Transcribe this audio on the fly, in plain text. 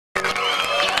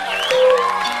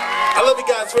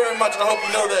much, very much, and I hope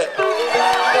you know that.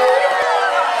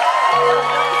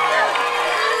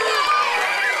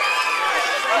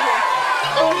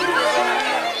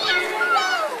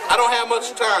 I don't have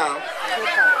much time.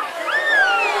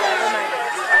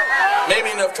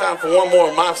 Maybe enough time for one more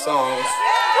of my songs.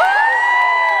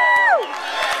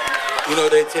 You know,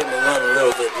 they tend to run a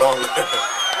little bit longer. That's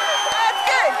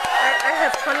good. I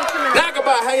have 22 minutes.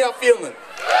 Naukabout, how y'all feeling?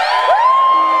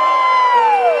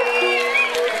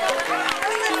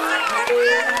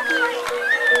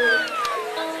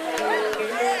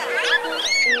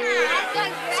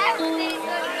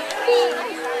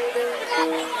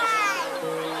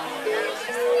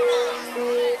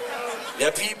 Yeah,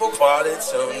 people party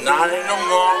till 9 in the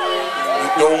morning. You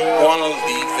don't wanna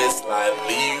leave, it's like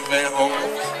leaving home.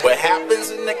 What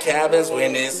happens in the cabins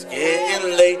when it's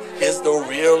getting late is the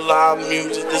real live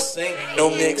music, this ain't no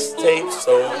mixtape.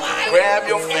 So grab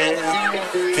your fan,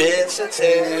 pitch a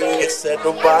tent, get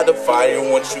settled by the fire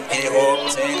once you get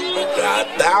hooked in. You got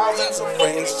thousands of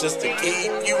friends just to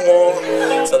keep you warm.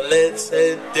 So let's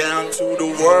head down to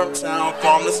the Wormtown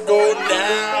farm. Let's go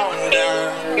down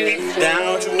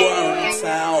to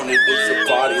Wormtown. It is a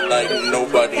party like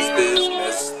nobody's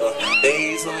business. The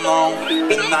days are long,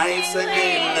 the nights are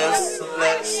endless. So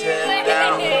let's head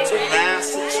down to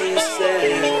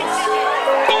Massachusetts.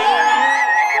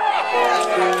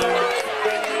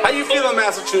 How you feeling,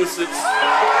 Massachusetts?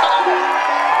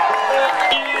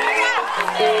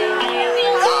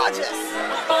 Gorgeous.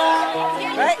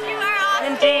 Right?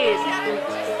 Indeed.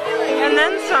 And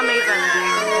then some even.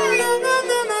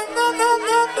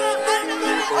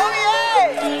 Oh, yeah.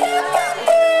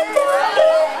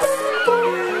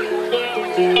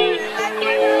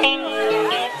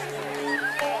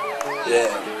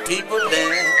 Yeah, people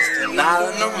dance till 9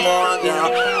 in the morning.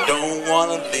 Don't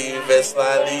wanna leave, it's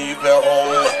like leave at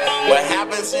home. What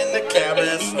happens in the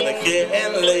cabins when it's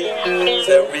getting late? Is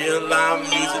that real live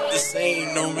music? This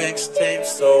ain't no mixtape.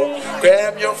 So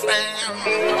grab your fam,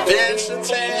 bench a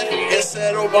tent, get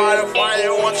settled by the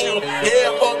fire. Once you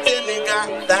get hooked in, they got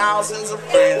thousands of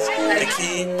friends to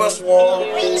keep us warm.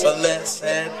 So let's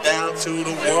head down to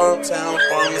the Wormtown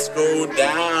farm. Let's go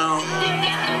down.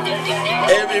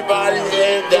 Everybody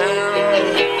head down.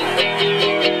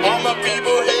 All my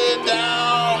people head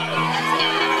down.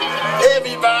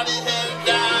 Everybody head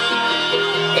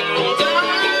down.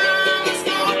 Let's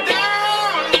go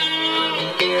down.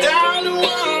 Down to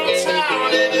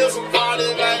Wormtown. It is a party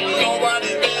like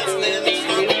nobody's business.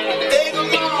 Days are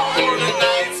long, the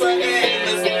nights are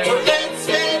endless. So let's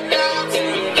head down to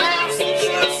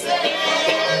Massachusetts.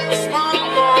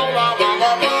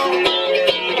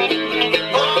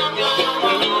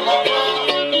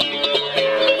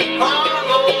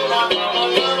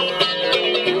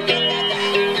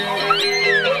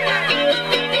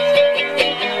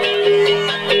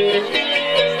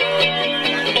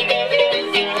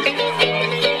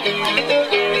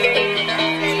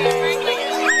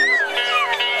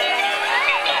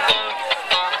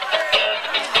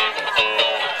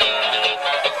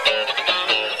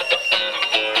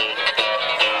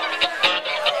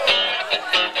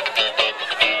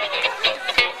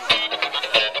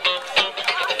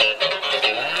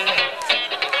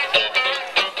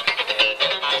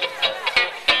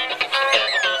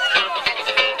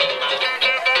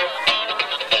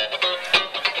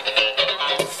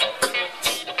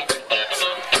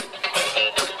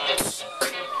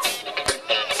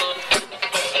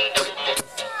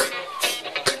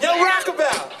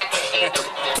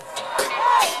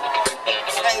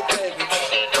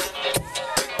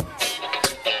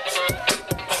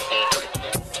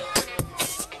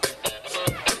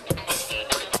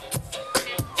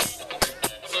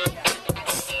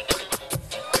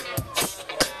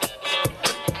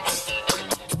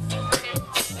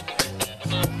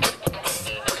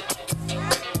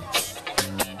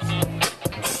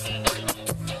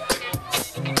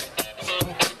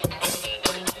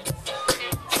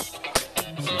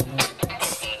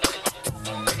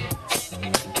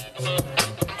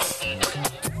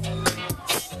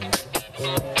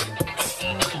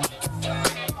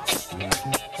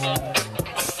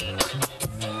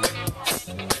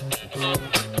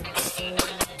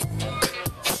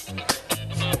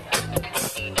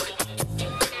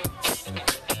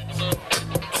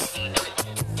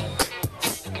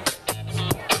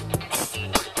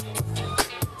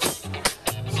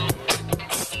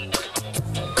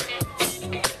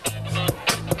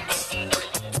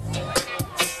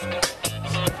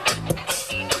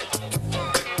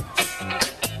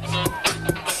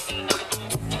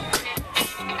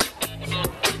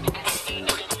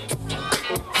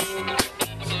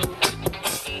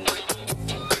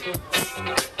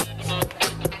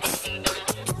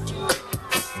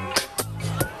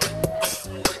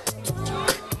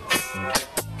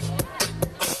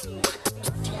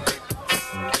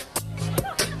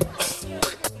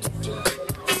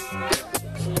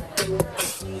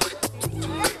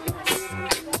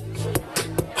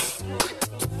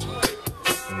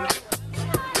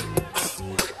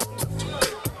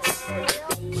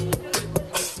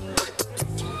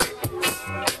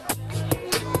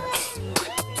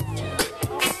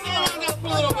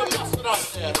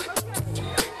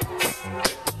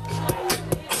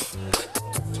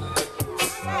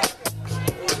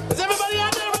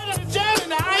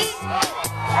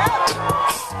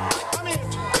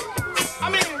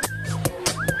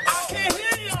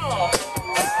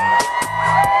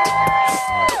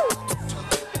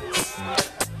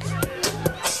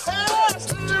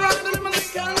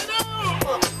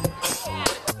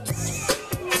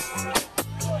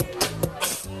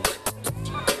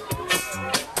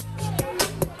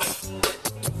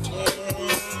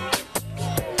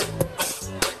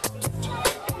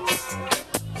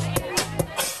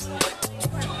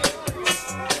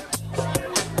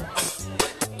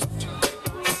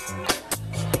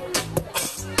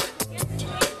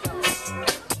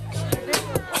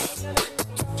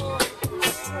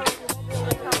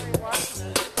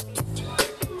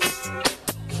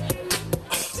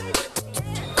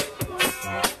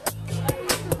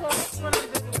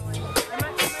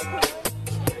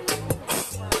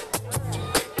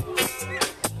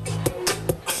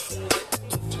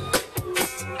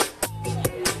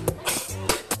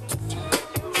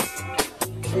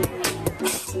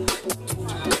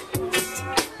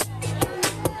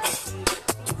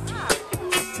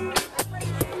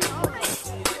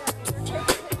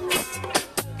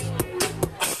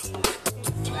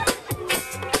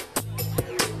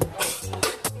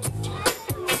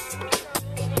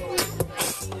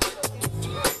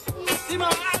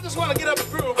 just want to get up and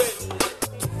groove, baby.